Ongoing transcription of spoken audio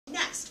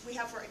next, we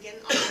have, again,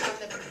 on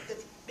the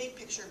big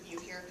picture view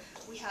here,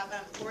 we have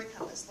Lori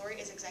Compas. Lori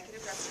is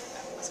Executive Director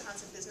of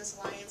Wisconsin Business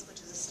Alliance, which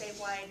is a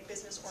statewide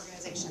business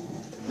organization.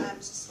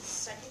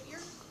 Second year?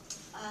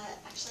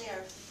 Actually,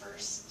 our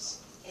first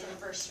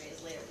anniversary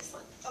is later this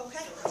month. Okay.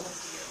 So we're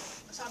almost a year.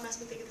 So I must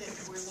be thinking that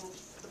we're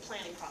the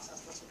planning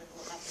process must have been a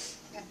little out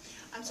there. Okay.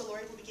 So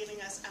Lori will be giving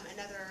us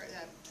another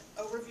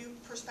overview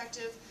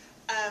perspective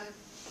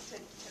to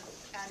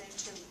add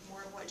into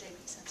more of what JP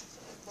said.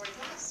 Lori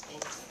Compas.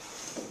 Thank you.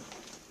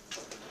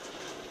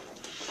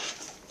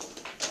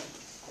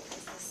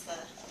 Is this the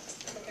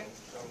clicker?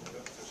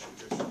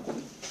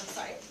 I'm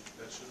sorry?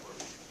 That should work.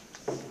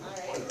 All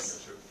right.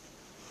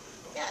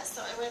 Yeah,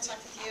 so I'm going to talk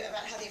with you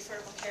about how the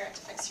Affordable Care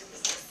Act affects your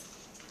business.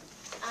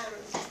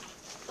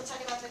 We'll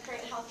talk about the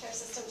current healthcare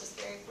system just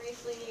very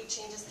briefly,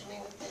 changes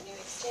coming with the new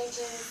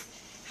exchanges,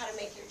 how to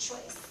make your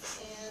choice,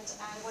 and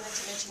I wanted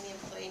to mention the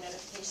employee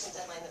notification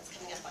deadline that's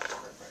coming up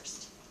October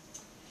 1st.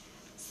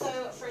 So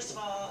first of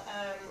all,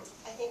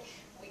 I think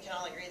we can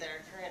all agree that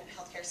our current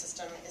healthcare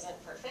system isn't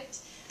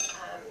perfect.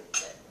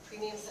 The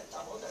premiums have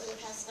doubled over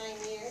the past 9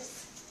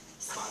 years.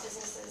 Small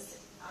businesses,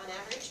 on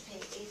average,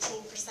 pay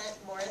 18%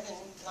 more than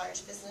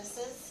large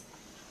businesses.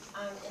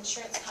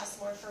 Insurance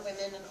costs more for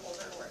women and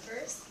older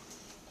workers.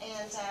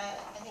 And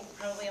I think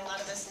probably a lot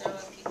of us know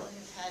of people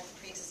who've had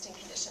pre-existing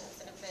conditions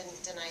that have been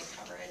denied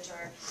coverage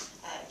or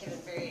given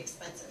very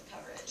expensive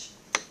coverage.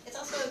 It's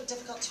also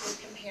difficult to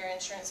compare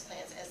insurance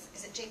plans, as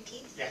is it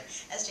JP? Yeah.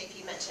 As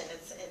JP mentioned,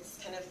 it's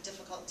kind of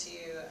difficult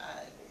to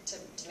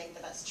make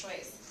the best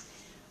choice.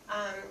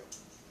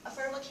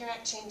 Affordable Care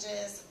Act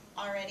changes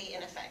already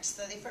in effect.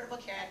 So the Affordable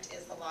Care Act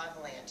is the law of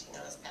the land. You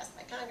know, it's passed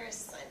by Congress,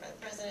 signed by the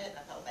President,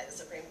 upheld by the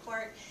Supreme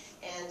Court,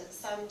 and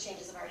some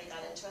changes have already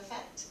gone into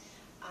effect.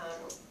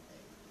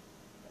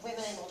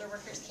 Women and older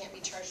workers can't be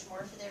charged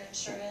more for their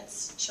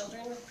insurance.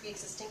 Children with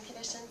pre-existing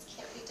conditions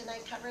can't be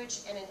denied coverage,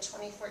 and in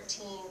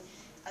 2014,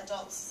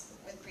 adults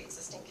with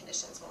pre-existing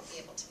conditions won't be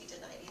able to be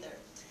denied either.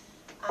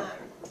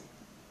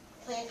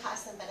 Plan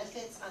costs and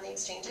benefits on the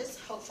exchanges,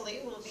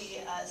 hopefully, will be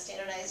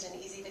standardized and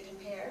easy to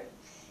compare.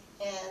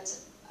 And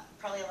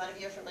probably a lot of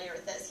you are familiar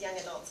with this. Young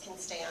adults can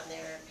stay on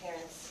their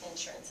parents'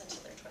 insurance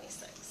until they're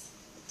 26.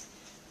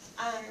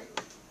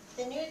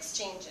 The new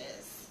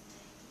exchanges,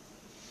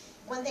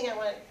 one thing I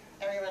want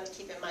everyone to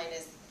keep in mind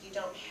is you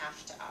don't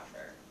have to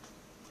offer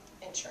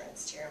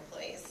insurance to your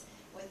employees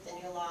with the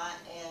new law,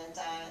 and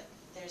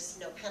there's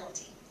no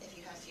penalty if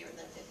you have fewer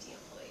than 50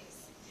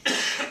 employees.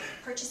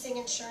 Purchasing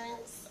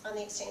insurance on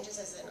the exchanges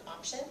is an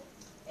option.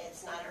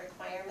 It's not a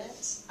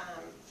requirement.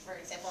 For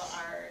example,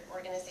 our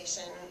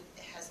organization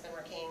has been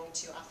working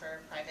to offer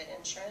private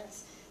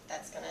insurance.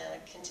 That's going to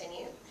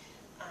continue.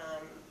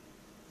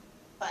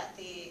 But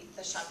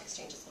the shop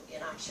exchanges will be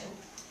an option.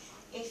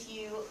 If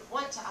you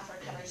want to offer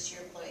coverage to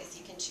your employees,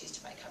 you can choose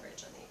to buy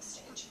coverage on the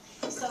exchange.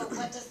 So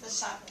what does the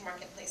shop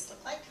marketplace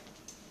look like?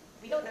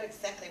 We don't know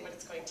exactly what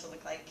it's going to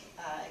look like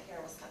here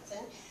in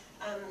Wisconsin,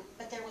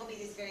 but there will be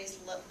these various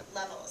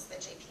levels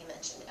that JP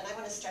mentioned. And I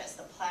want to stress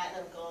the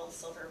platinum, gold,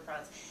 silver,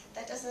 bronze.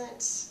 That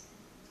doesn't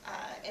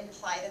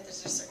imply that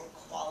there's a certain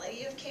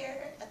quality of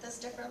care at those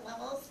different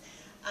levels.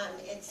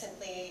 It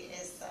simply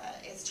is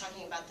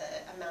talking about the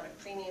amount of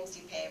premiums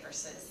you pay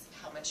versus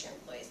how much your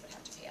employees would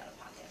have to pay out of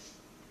pocket.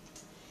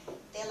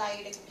 They allow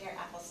you to compare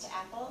apples to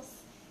apples.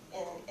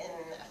 In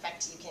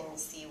effect, you can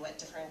see what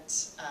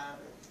different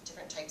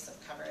types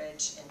of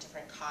coverage and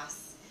different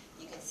costs.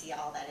 You can see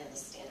all that in a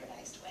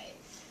standardized way.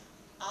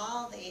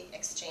 All the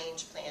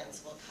exchange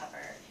plans will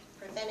cover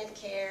preventive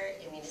care,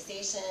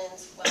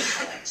 immunizations, well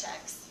health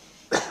checks,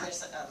 and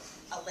there's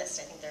a list.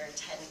 I think there are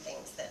 10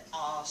 things that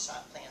all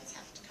shop plans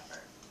have to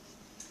cover.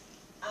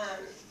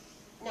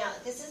 Now,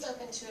 this is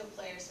open to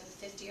employers with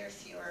 50 or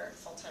fewer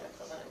full-time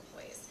equivalent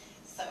employees.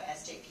 So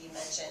as JP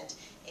mentioned,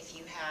 if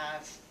you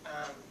have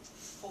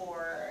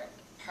 4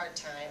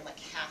 part-time, like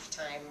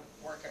half-time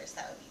workers,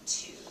 that would be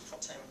 2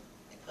 full-time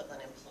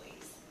equivalent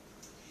employees.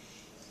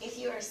 If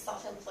you are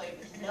self-employed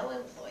with no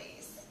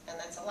employees, and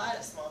that's a lot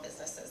of small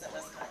businesses in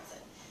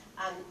Wisconsin,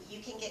 you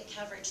can get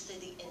coverage through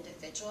the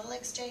individual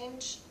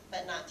exchange,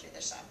 but not through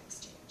the shop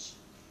exchange.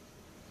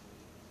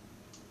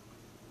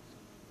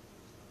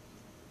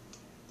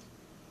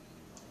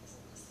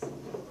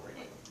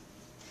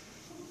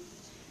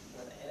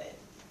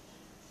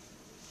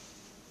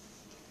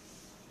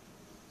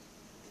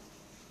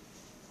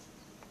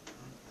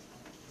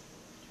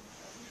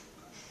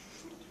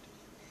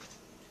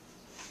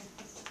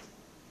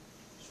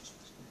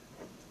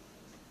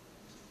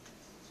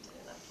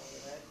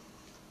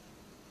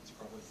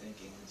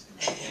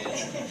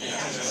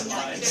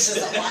 This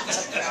is a lot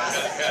to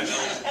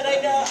process. And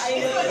I know.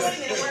 Wait a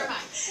minute, where am I?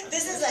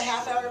 This is a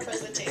half-hour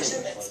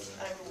presentation that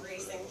I'm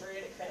racing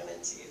through to cram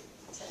into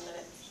 10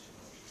 minutes.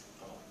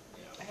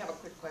 I have a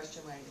quick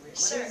question, Marguerite.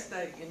 Sure. What is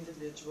the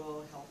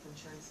individual health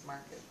insurance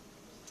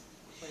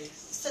marketplace?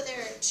 So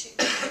there are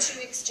two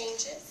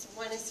exchanges.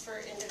 One is for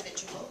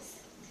individuals.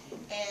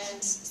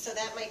 And so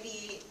that might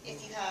be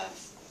if you have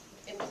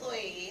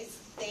employees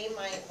they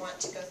might want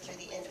to go through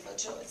the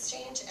individual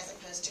exchange as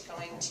opposed to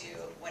going to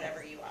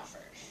whatever you offer.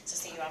 So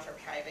say you offer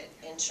private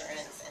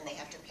insurance and they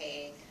have to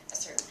pay a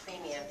certain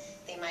premium,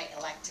 they might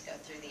elect to go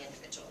through the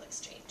individual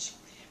exchange.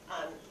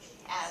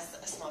 As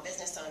a small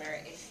business owner,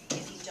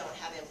 if you don't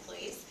have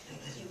employees,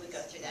 you would go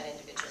through that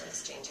individual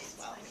exchange as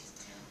well.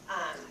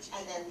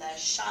 And then the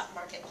SHOP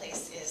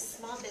marketplace is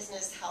Small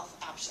Business Health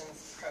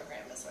Options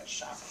Program is what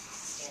SHOP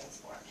stands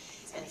for.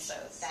 And so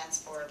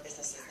that's for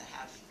businesses that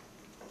have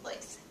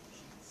employees.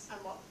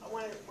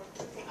 One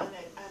thing on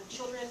the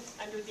children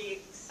under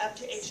up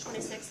to age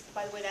 26,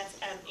 by the way, that's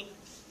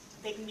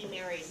they can be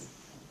married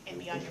and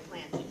be on your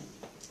plan.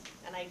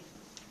 And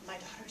my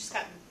daughter just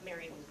got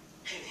married in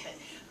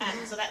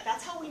June, so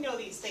that's how we know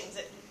these things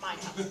at my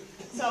house.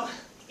 So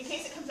in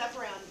case it comes up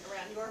around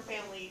your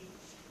family,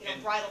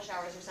 bridal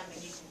showers or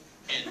something, you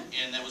can.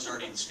 And that was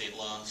already in state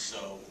law,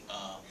 so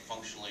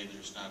functionally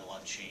there's not a lot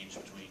of change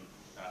between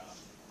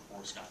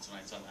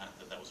Wisconsinites on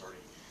that was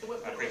already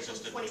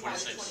pre-existed. 25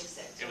 to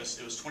 26.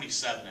 It was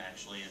 27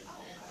 actually, and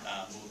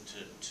moved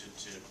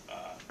to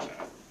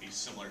be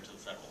similar to the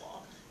federal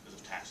law because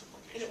of tax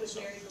implications. And it was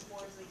married before,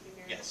 so you could be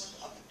married yes.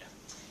 before? Okay.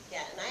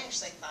 Yeah, and I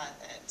actually thought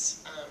that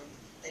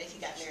that if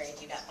you got married,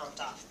 you got bumped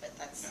off, but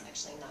that's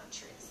actually not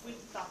true. We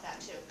thought that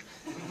too.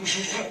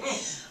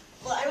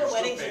 Well, I'm a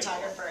wedding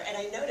photographer, and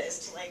I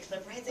noticed like the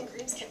brides and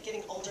grooms kept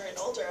getting older and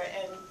older,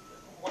 and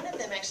one of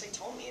them actually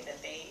told me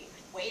that they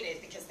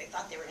waited because they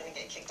thought they were going to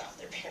get kicked off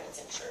their parents'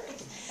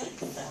 insurance.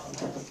 So,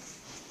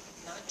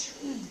 not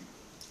true.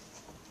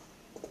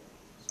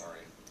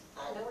 Sorry.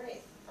 No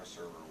worries. Our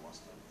server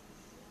must have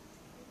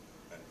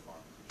been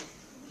fun.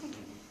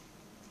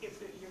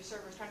 If your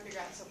server's trying to figure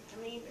out, so to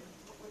me,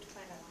 which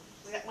plan I want?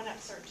 We got one up,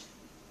 search.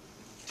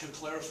 To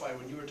clarify,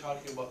 when you were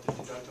talking about the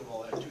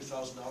deductible at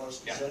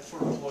 $2,000, Yeah. is that for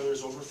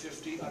employers over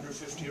 50, under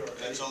 50, or?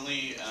 That's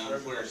only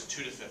employers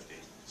 2 to 50.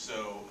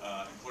 So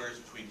employers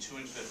between 2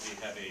 and 50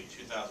 have a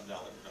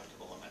 $2,000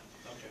 deductible limit.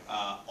 Okay.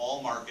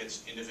 All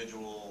markets,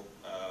 individual,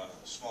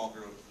 small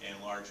group, and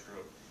large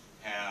group,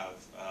 have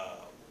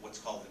what's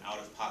called an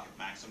out-of-pocket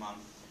maximum,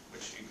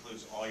 which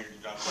includes all your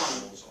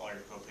deductibles, all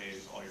your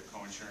copays, all your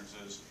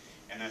co-insurances,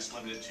 and that's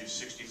limited to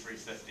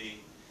 $6,350,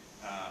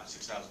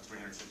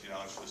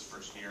 $6,350 for this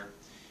first year,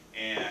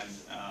 and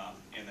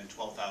then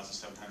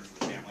 $12,700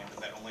 for the family,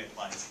 but that only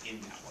applies in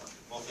network.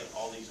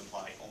 All these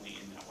apply only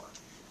in network.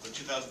 So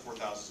 $2,000,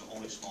 $4,000 is the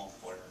only small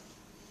employer.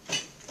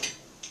 Thank you.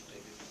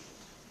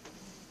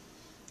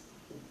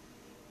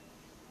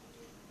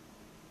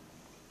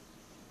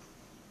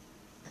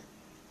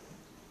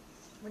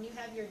 When you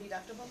have your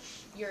deductible,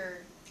 you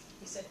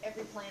said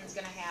every plan is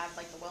going to have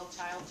like the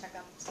well-child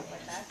checkup, stuff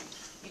like that.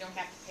 You don't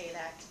have to pay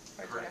that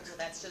for Correct. deductible.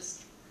 That's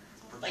just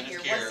like Preventive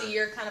your care, once a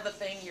year kind of a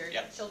thing. Your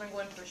Yep. children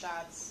going for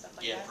shots, stuff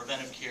like yeah, that.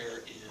 preventive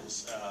care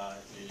is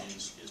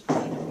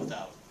provided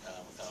without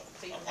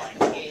So you don't applying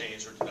have to pay.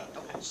 co-pays or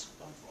deductibles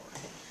going forward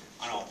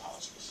on all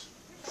policies.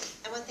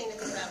 And one thing to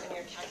think about when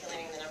you're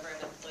calculating the number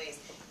of employees,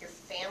 your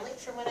family,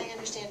 from what I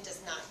understand, does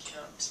not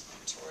count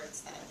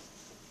towards that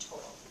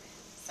total.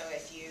 So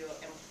if you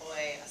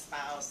employ a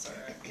spouse or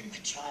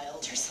a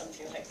child or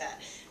something like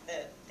that,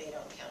 they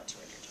don't count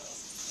toward your total.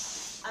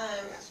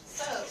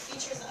 So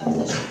features of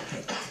the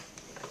SHOP.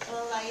 It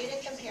will allow you to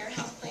compare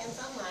health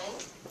plans online.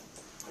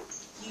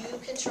 You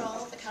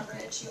control the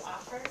coverage you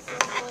offer for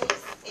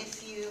employees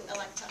if you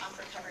elect to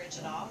offer coverage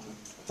at all.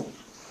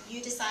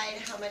 You decide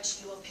how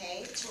much you will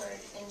pay toward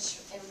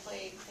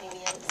employee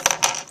premiums.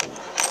 And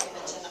as we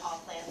mentioned, all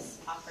plans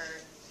offer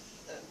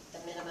the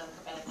minimum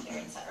preventive care,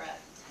 etc.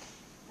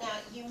 Now,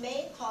 you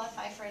may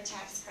qualify for a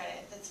tax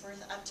credit that's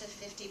worth up to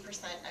 50%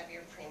 of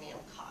your premium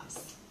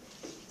costs.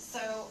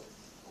 So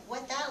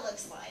what that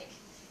looks like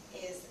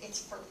is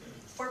it's for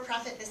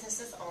for-profit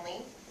businesses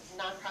only.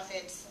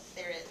 Nonprofits,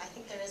 I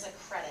think there is a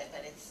credit,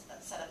 but it's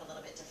set up a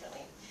little bit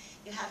differently.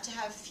 You have to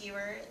have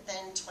fewer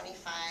than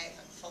 25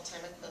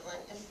 full-time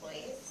equivalent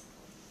employees.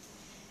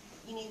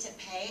 You need to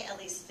pay at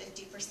least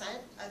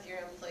 50% of your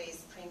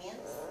employees'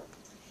 premiums.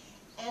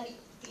 And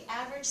the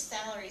average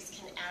salaries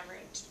can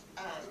average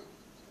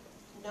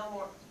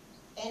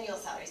annual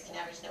salaries can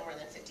average no more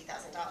than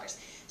 $50,000.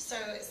 So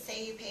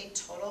say you paid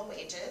total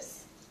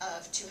wages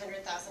of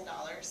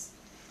 $200,000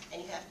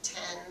 and you have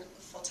 10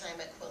 full-time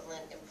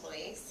equivalent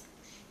employees,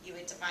 you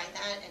would divide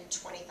that and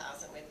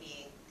 $20,000 would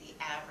be the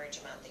average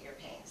amount that you're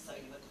paying, so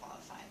you would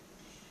qualify.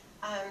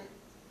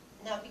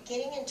 Now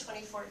beginning in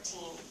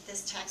 2014,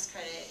 this tax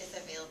credit is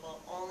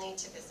available only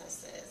to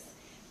businesses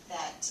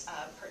that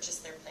purchase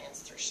their plans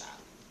through SHOP.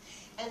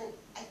 And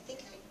I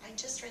think I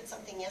just read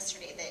something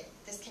yesterday that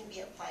this can be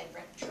applied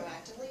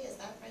retroactively. Is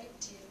that right?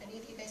 Do any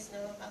of you guys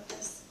know about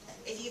this?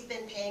 If you've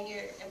been paying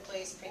your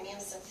employees'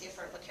 premiums since the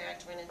Affordable Care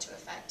Act went into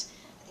effect,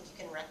 I think you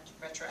can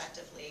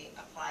retroactively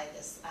apply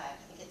this. I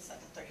think it's like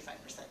a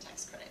 35%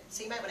 tax credit.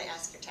 So you might want to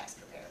ask your tax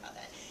preparer about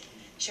that.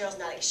 Cheryl's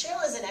nodding.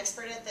 Cheryl is an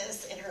expert at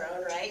this in her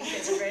own right,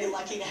 because we're very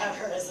lucky to have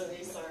her as a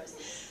resource.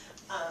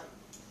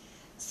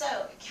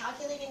 So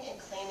calculating and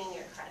claiming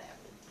your credit.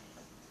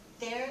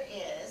 There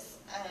is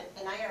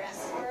an IRS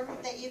form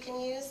that you can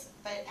use,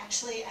 but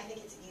actually I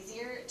think it's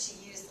easier to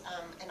use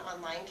an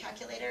online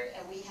calculator,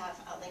 and we have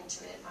a link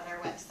to it on our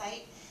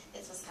website.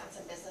 It's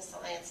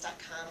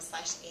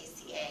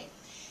wisconsinbusinessalliance.com/ACA.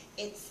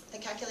 The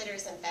calculator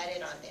is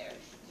embedded on there.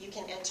 You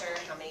can enter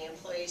how many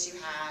employees you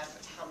have,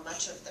 how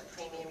much of the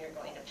premium you're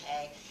going to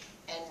pay,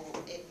 and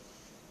it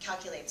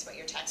calculates what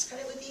your tax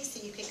credit would be, so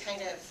you can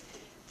kind of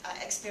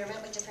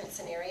experiment with different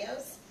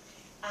scenarios.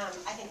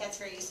 I think that's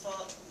very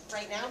useful.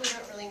 Right now, we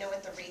don't really know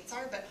what the rates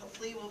are, but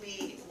hopefully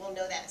we'll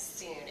know that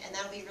soon, and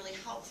that'll be really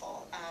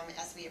helpful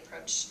as we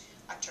approach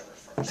October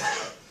 1st.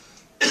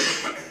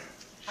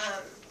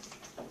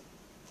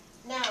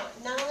 Now,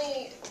 not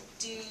only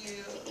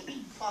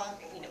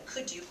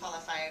could you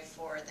qualify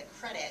for the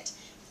credit,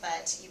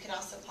 but you could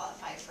also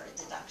qualify for a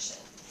deduction.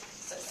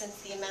 So since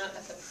the amount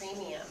of the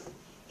premium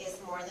is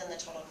more than the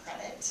total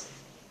credit,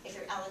 if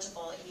you're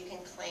eligible, you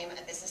can claim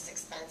a business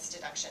expense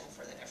deduction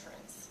for the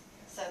difference.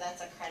 So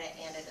that's a credit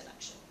and a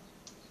deduction.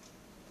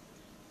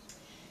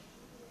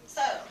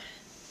 So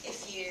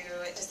if you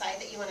decide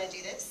that you want to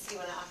do this, you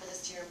want to offer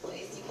this to your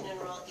employees, you can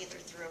enroll either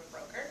through a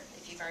broker.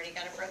 If you've already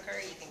got a broker,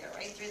 you can go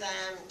right through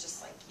them,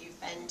 just like you've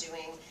been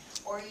doing.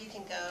 Or you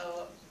can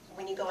go,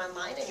 when you go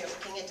online and you're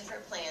looking at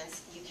different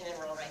plans, you can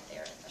enroll right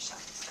there at the shop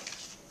exchange.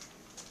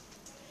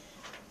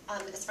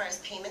 As far as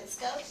payments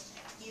go,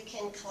 you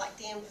can collect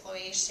the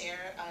employee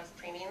share of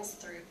premiums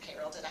through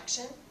payroll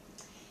deduction.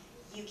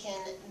 You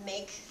can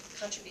make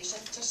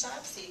contributions to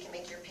SHOP, so you can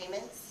make your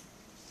payments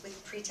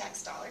with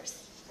pre-tax dollars,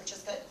 which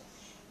is good.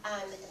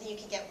 You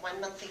can get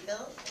one monthly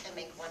bill and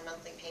make one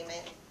monthly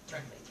payment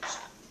directly through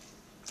SHOP.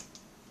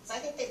 So I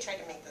think they've tried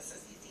to make this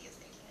as easy as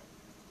they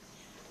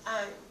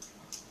can.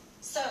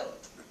 So,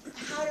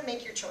 how to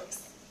make your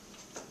choice?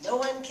 No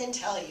one can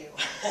tell you.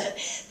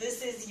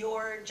 This is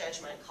your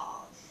judgment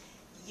call.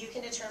 You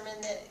can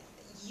determine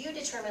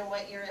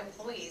what your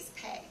employees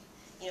pay.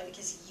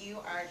 Because you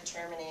are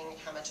determining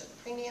how much of the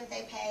premium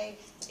they pay,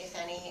 if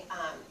any,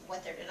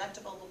 what their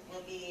deductible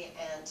will be,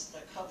 and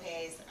their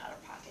co-pays, out of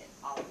pocket,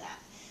 all of that.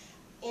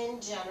 In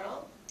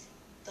general,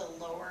 the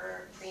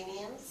lower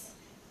premiums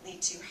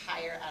lead to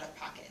higher out of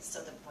pocket.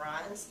 So the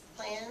bronze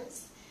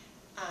plans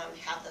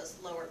have those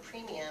lower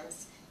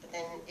premiums, but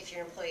then if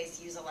your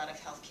employees use a lot of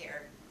health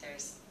care,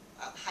 there's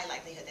a high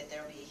likelihood that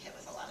they'll be hit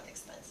with a lot of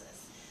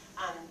expenses.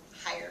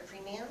 Higher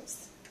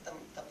premiums,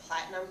 the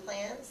platinum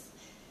plans,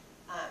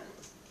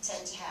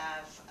 tend to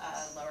have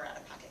lower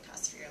out-of-pocket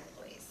costs for your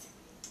employees.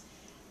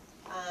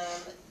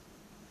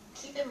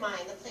 Keep in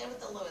mind, the plan with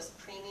the lowest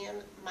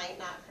premium might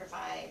not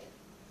provide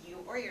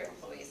you or your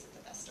employees with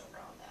the best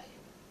overall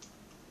value.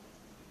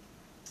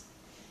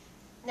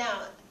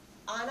 Now,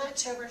 on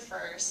October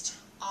 1st,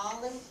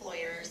 all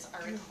employers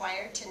are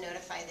required to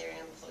notify their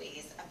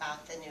employees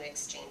about the new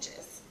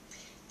exchanges.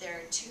 There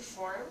are 2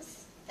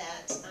 forms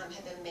that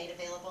have been made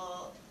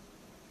available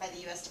by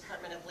the U.S.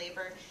 Department of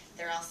Labor.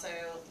 They're also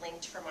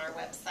linked from our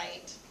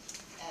website,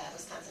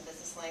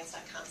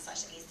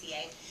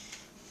 wisconsinbusinessalliance.com/ACA.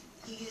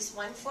 You use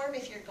one form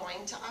if you're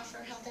going to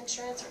offer health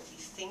insurance or if you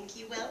think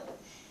you will.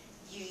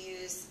 You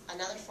use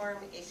another form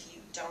if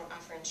you don't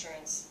offer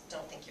insurance,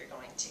 don't think you're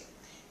going to.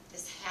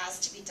 This has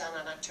to be done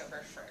on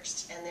October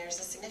 1st, and there's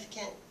a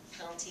significant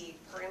penalty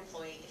per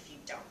employee if you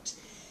don't.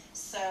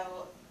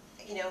 So,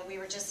 I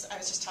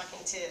was just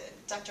talking to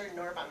Dr.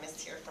 Norbum is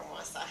here from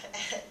Wausau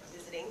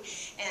visiting,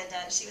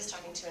 and she was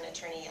talking to an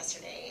attorney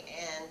yesterday,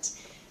 and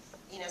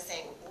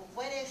saying, well,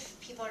 what if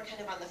people are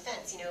kind of on the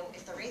fence?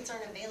 If the rates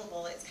aren't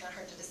available, it's kind of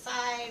hard to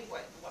decide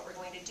what we're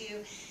going to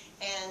do.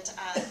 And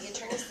the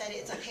attorney said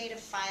it's okay to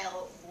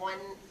file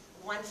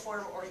one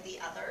form or the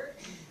other,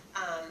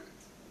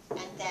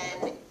 and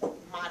then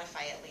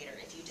modify it later.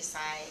 If you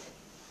decide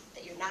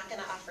that you're not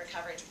going to offer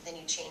coverage, but then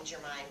you change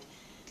your mind.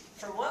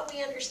 From what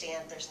we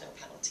understand, there's no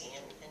penalty,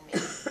 and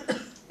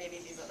maybe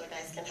these other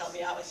guys can help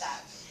me out with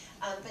that.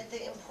 But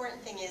the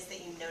important thing is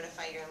that you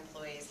notify your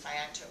employees by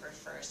October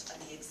 1st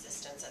of the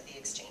existence of the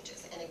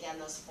exchanges. And again,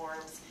 those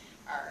forms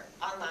are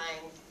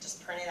online,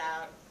 just print it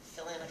out,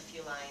 fill in a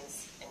few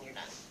lines, and you're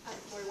done.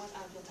 Lori,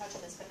 you'll touch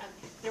on this, but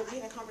we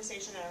had a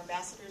conversation at our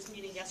ambassadors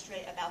meeting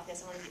yesterday about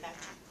this. I want to get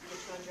back to you,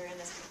 Andrea, on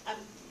this.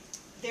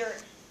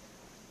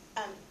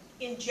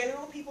 In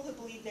general, people who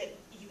believe that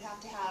you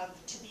have to have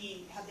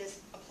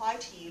this apply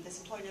to you, this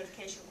employee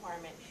notification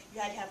requirement,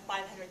 you had to have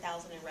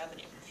 $500,000 in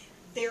revenue.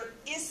 There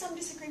is some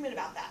disagreement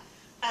about that.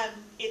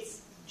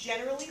 It's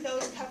generally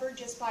those covered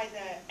just by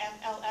the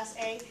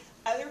FLSA.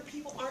 Other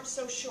people aren't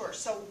so sure.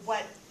 So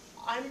what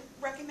I'm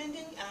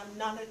recommending, and I'm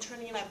not an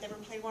attorney and I've never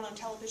played one on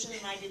television,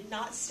 and I did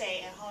not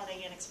stay at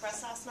Holiday Inn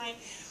Express last night,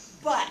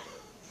 but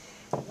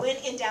when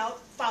in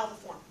doubt, file the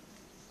form.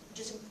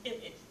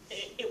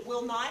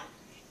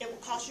 It will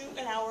cost you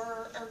an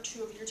hour or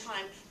 2 of your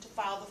time to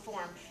file the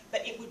form,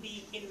 but it would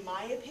be, in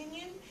my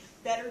opinion,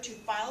 better to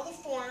file the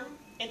form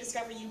and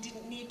discover you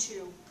didn't need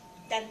to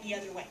than the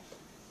other way.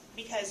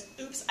 because,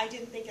 oops, I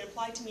didn't think it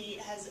applied to me,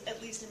 has,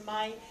 at least in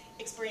my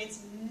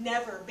experience,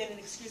 never been an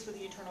excuse with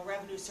the Internal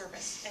Revenue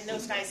Service. And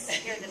those guys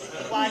scare the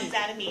wads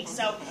out of me.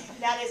 So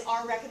that is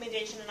our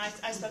recommendation, and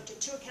I spoke to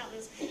 2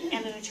 accountants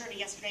and an attorney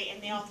yesterday,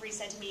 and they all 3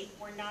 said to me,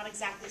 we're not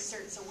exactly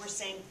certain, so we're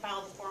saying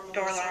file the form. And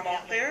Door we'll alarm sort it all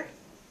out clear?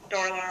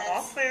 Door alarm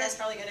all clear? That's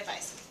probably good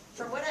advice.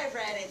 From what I've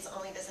read, it's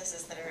only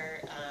businesses that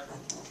are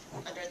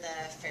under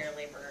the Fair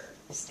Labor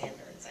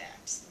Standards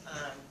Act.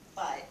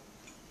 But,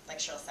 like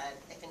Cheryl said,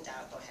 if in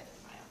doubt, go ahead and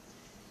file.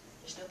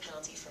 There's no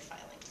penalty for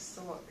filing.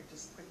 So,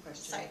 just a quick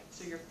question. Sorry.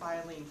 So you're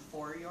filing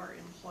for your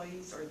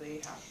employees, or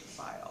they have to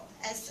file?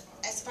 As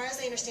far as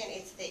I understand,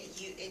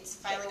 it's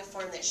filing a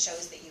form that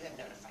shows that you have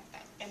notified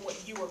them. And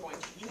what you are going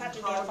to. You have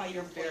to How notify do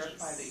your you employees.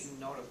 verify that you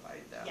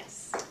notified them?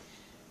 Yes.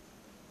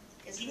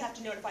 Because you have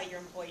to notify your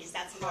employees.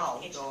 That's the How,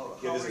 notification. though?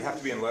 Yeah, does How it are have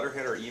to be in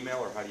letterhead or email,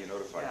 or how do you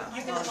notify them? Yeah.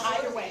 You can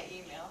either way.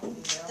 Email?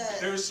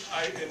 There's,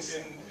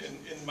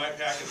 in my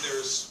packet,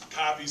 there's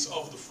copies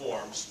of the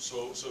forms,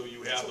 so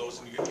you have those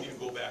and you can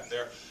go back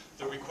there.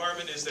 The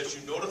requirement is that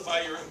you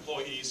notify your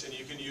employees, and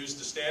you can use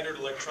the standard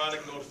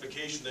electronic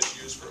notification that's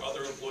used for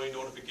other employee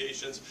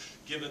notifications,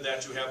 given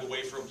that you have a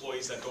way for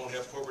employees that don't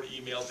have corporate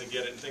email to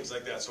get it and things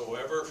like that. So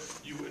however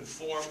you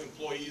inform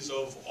employees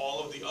of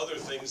all of the other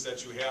things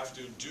that you have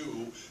to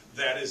do,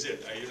 that is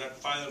it. You're not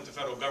filing with the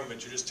federal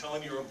government, you're just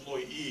telling your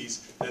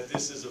employees that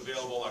this is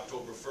available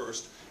October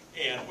 1st,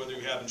 and whether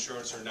you have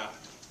insurance or not.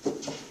 So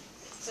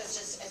it's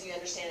just, as you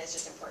understand, it's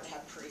just important to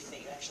have proof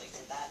that you actually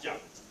did that. Yeah,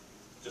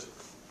 just,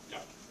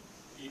 yeah.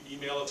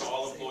 Email it to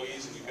all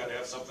employees, and you've got to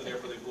have something there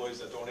for the employees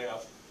that don't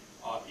have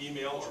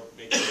email, or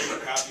make a paper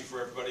copy for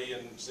everybody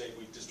and say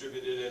we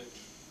distributed it.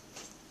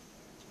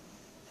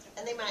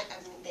 And they might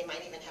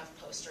even have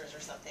posters or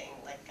something,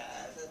 like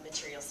the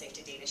material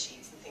safety data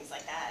sheets and things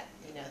like that,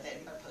 you know, that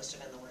are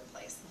posted in the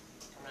workplace.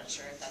 I'm not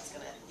sure if that's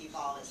going to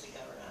evolve as we go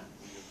or not.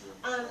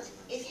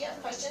 If you have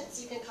questions,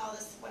 you can call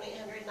this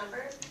 1-800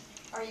 number,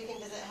 or you can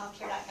visit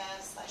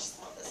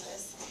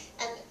healthcare.gov/smallbusiness.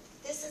 And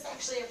this is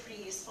actually a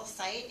pretty useful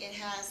site. It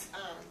has,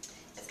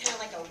 it's kind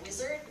of like a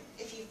wizard.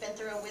 If you've been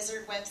through a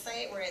wizard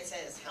website where it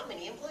says, how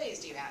many employees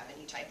do you have?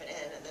 And you type it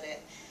in, and then it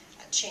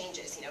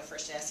changes. You know,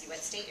 first it asks you what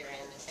state you're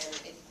in,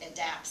 and it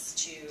adapts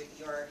to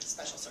your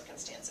special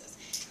circumstances.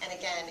 And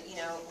again, you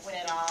know, when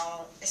it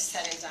all is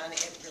said and done,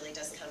 it really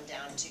does come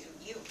down to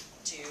you,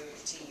 to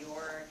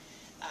your,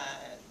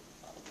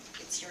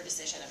 it's your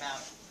decision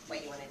about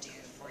what you want to do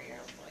for your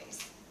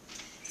employees.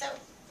 So,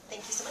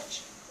 thank you so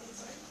much.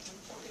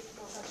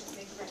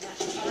 Thank you very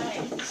much.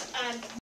 All right.